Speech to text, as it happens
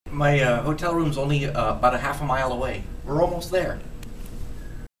My hotel room's only about a half a mile away. We're almost there.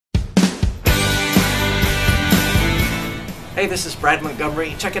 Hey, this is Brad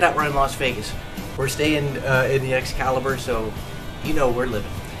Montgomery. Check it out, we're in Las Vegas. We're staying in the Excalibur, so you know we're living.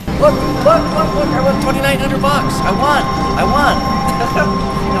 Look, I won 2,900 bucks. I won.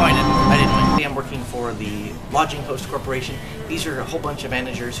 No, I didn't win. I'm working for the Lodging Host Corporation. These are a whole bunch of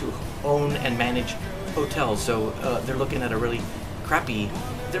managers who own and manage hotels, so they're looking at a crappy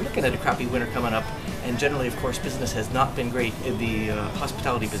winter coming up, and generally, of course, business has not been great in the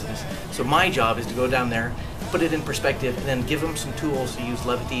hospitality business. So my job is to go down there, put it in perspective, and then give them some tools to use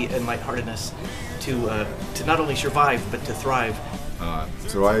levity and lightheartedness to not only survive, but to thrive.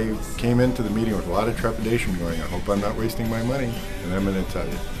 So I came into the meeting with a lot of trepidation going, I hope I'm not wasting my money, and I'm going to tell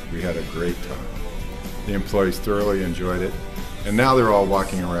you, we had a great time. The employees thoroughly enjoyed it, and now they're all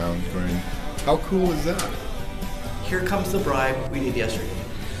walking around going, how cool is that? Here comes the bribe we did yesterday.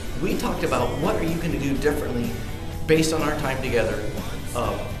 We talked about what are you going to do differently based on our time together.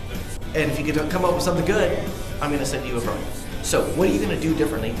 And if you could come up with something good, I'm going to send you a bribe. So what are you going to do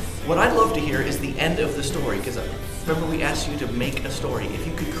differently? What I'd love to hear is the end of the story, because remember we asked you to make a story. If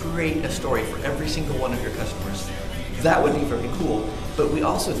you could create a story for every single one of your customers, that would be very cool. But we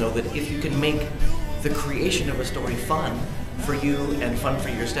also know that if you can make the creation of a story fun for you and fun for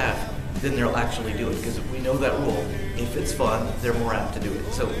your staff, then they'll actually do it, because we know that rule. If it's fun, they're more apt to do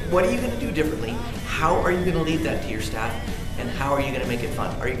it. So what are you going to do differently? How are you going to lead that to your staff? And how are you going to make it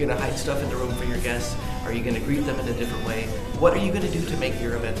fun? Are you going to hide stuff in the room for your guests? Are you going to greet them in a different way? What are you going to do to make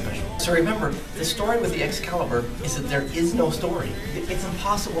your event special? So remember, the story with the Excalibur is that there is no story. It's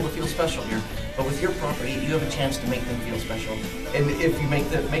impossible to feel special here, but with your property, you have a chance to make them feel special. And if you make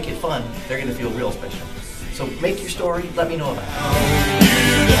it fun, they're going to feel real special. So make your story, let me know about it.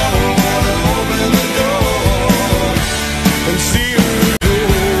 And see you.